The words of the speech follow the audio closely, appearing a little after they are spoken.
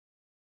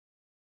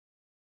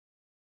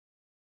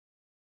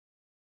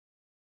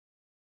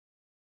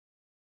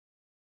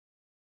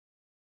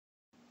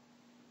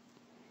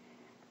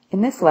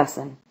In this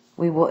lesson,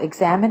 we will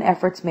examine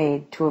efforts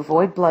made to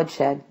avoid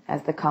bloodshed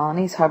as the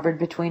colonies hovered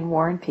between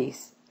war and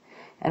peace,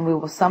 and we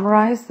will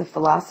summarize the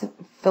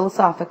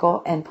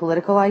philosophical and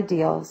political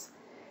ideals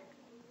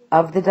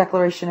of the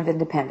Declaration of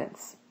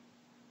Independence.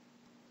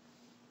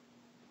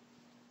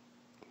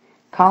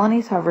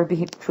 Colonies hover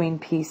between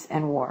peace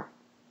and war.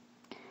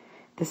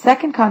 The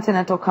Second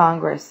Continental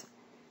Congress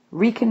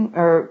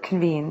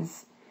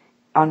convenes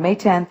on May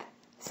 10,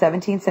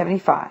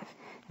 1775,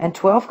 and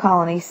 12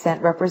 colonies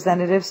sent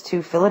representatives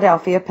to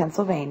Philadelphia,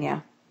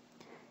 Pennsylvania,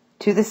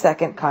 to the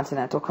Second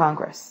Continental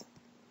Congress.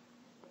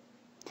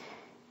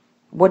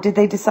 What did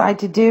they decide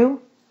to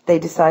do? They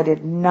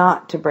decided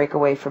not to break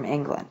away from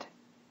England.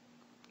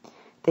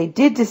 They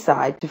did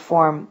decide to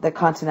form the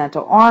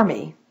Continental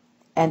Army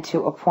and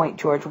to appoint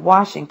George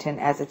Washington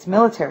as its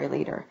military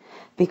leader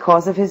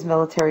because of his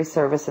military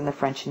service in the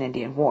French and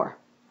Indian War.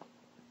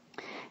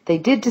 They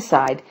did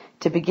decide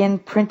to begin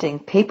printing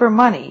paper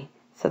money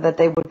so that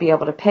they would be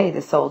able to pay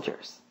the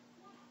soldiers.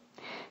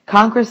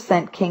 Congress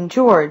sent King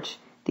George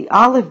the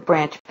Olive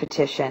Branch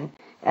Petition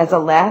as a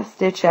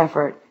last-ditch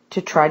effort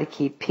to try to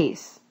keep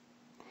peace.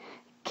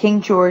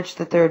 King George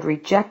III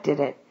rejected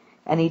it,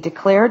 and he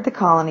declared the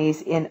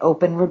colonies in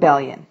open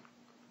rebellion,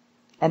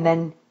 and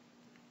then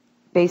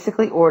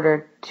basically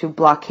ordered to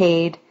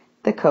blockade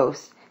the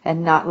coast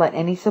and not let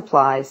any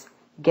supplies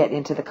get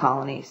into the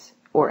colonies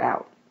or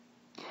out.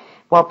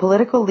 While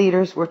political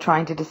leaders were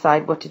trying to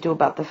decide what to do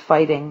about the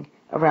fighting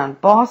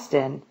around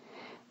Boston,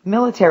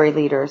 military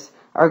leaders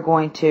are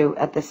going to,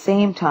 at the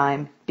same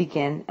time,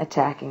 begin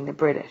attacking the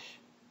British.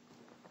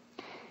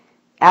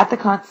 At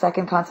the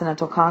Second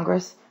Continental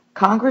Congress,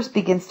 Congress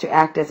begins to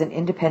act as an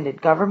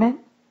independent government,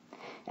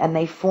 and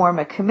they form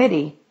a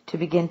committee to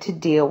begin to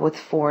deal with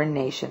foreign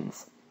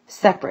nations,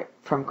 separate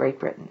from Great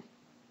Britain.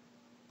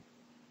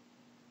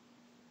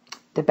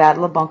 The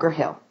Battle of Bunker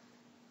Hill.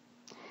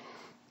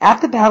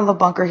 At the Battle of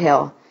Bunker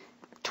Hill,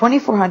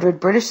 2,400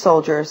 British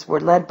soldiers were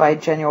led by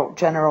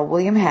General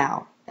William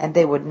Howe, and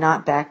they would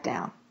not back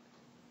down.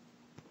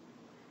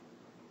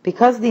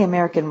 Because the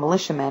American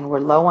militiamen were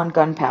low on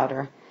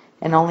gunpowder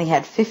and only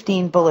had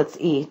 15 bullets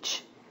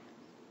each,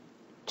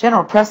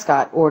 General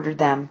Prescott ordered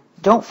them,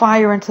 "Don't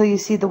fire until you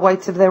see the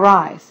whites of their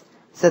eyes,"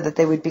 so that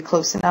they would be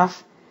close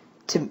enough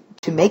to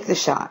make the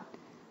shot,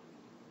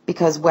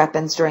 because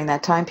weapons during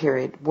that time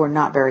period were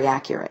not very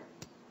accurate.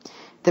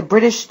 The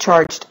British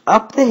charged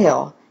up the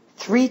hill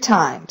 3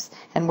 times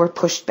and were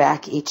pushed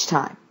back each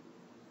time.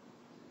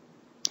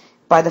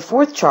 By the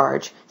 4th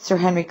charge, Sir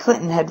Henry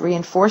Clinton had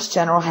reinforced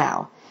General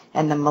Howe,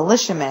 and the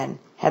militiamen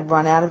had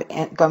run out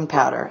of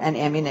gunpowder and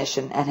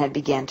ammunition and had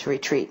began to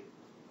retreat.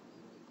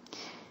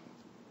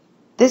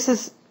 This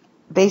is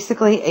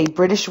basically a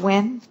British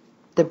win.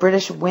 The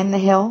British win the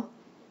hill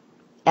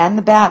and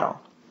the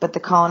battle, but the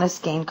colonists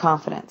gained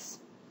confidence.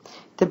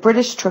 The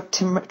British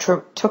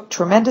took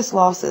tremendous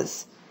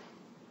losses,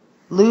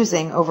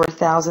 losing over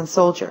 1,000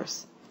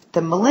 soldiers.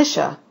 The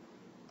militia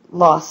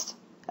lost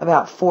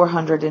about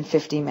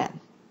 450 men.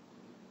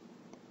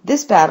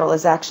 This battle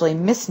is actually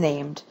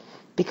misnamed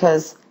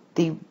because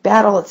the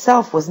battle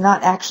itself was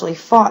not actually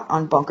fought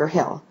on Bunker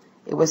Hill.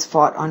 It was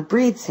fought on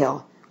Breed's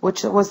Hill,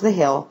 which was the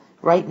hill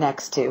right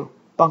next to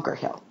Bunker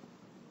Hill.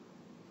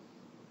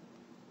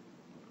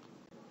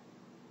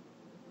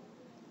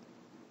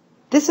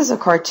 This is a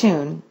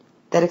cartoon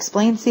that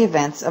explains the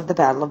events of the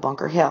Battle of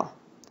Bunker Hill.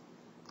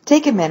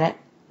 Take a minute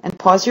and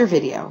pause your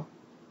video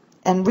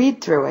and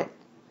read through it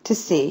to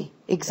see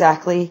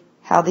exactly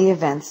how the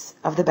events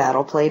of the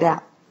battle played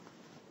out.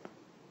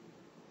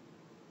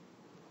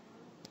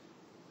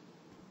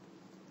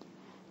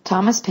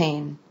 Thomas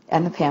Paine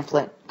and the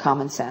pamphlet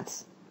Common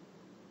Sense.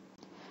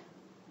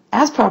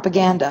 As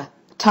propaganda,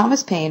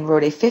 Thomas Paine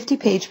wrote a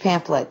 50-page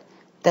pamphlet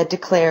that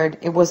declared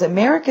it was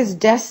America's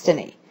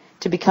destiny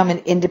to become an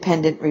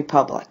independent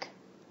republic.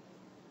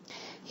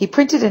 He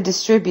printed and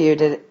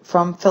distributed it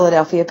from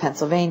Philadelphia,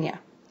 Pennsylvania,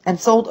 and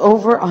sold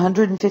over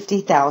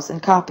 150,000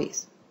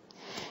 copies.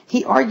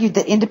 He argued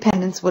that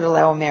independence would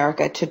allow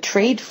America to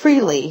trade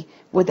freely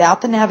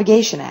without the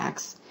Navigation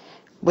Acts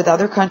with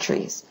other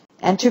countries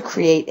and to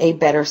create a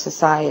better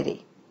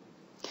society.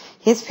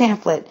 His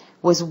pamphlet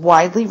was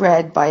widely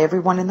read by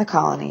everyone in the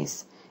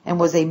colonies and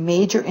was a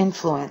major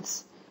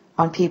influence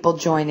on people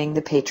joining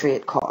the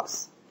Patriot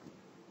cause.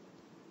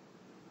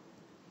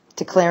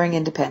 Declaring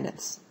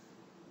independence.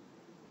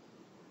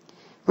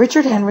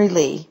 Richard Henry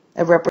Lee,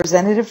 a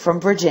representative from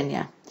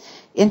Virginia,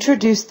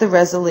 introduced the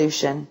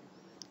resolution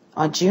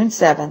on June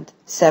 7,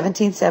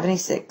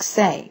 1776,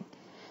 saying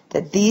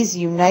that these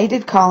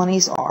united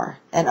colonies are,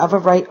 and of a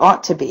right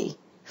ought to be,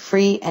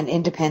 free and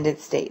independent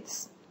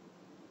states.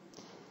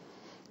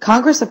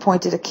 Congress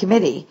appointed a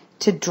committee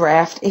to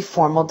draft a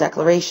formal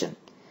declaration.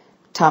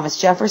 Thomas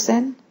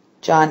Jefferson,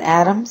 John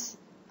Adams,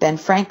 Ben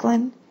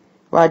Franklin,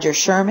 Roger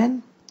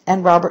Sherman,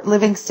 and Robert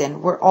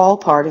Livingston were all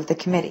part of the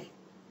committee,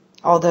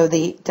 although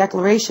the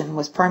declaration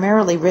was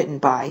primarily written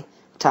by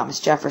Thomas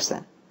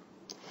Jefferson.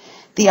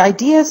 The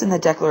ideas in the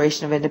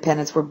Declaration of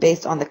Independence were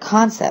based on the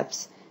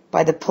concepts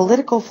by the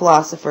political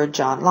philosopher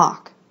John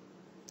Locke.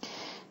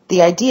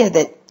 the idea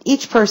that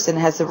each person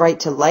has the right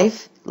to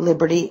life,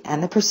 liberty,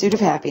 and the pursuit of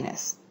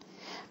happiness,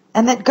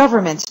 and that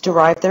governments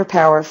derive their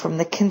power from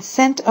the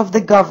consent of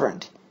the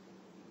governed,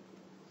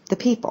 the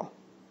people.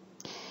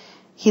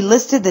 He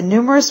listed the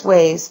numerous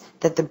ways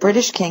that the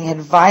British king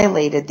had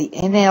violated the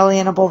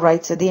inalienable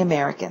rights of the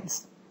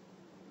Americans.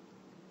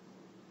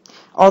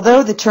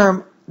 Although the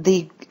term,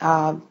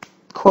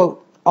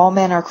 quote, all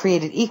men are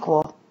created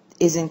equal,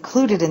 is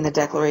included in the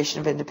Declaration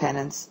of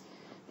Independence,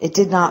 it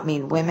did not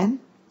mean women,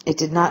 it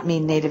did not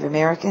mean Native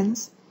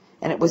Americans,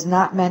 and it was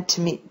not meant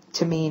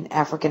to mean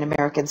African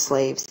American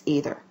slaves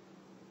either.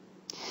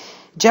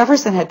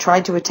 Jefferson had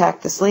tried to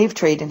attack the slave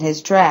trade in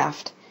his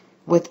draft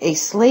with a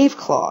slave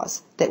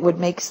clause that would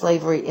make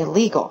slavery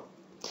illegal,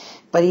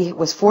 but he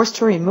was forced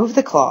to remove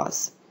the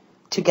clause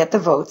to get the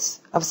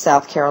votes of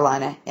South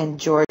Carolina and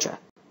Georgia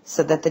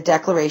so that the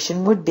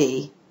Declaration would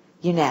be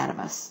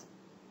unanimous.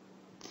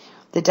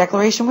 The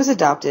Declaration was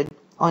adopted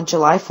on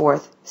July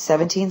 4th,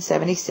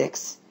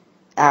 1776,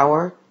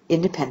 our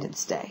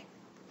Independence Day.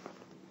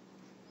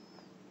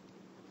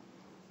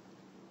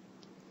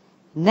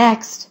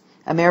 Next,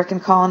 American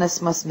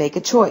colonists must make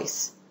a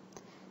choice.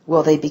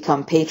 Will they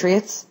become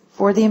patriots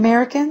for the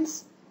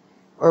Americans,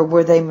 or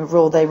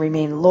will they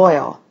remain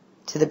loyal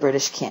to the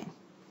British king?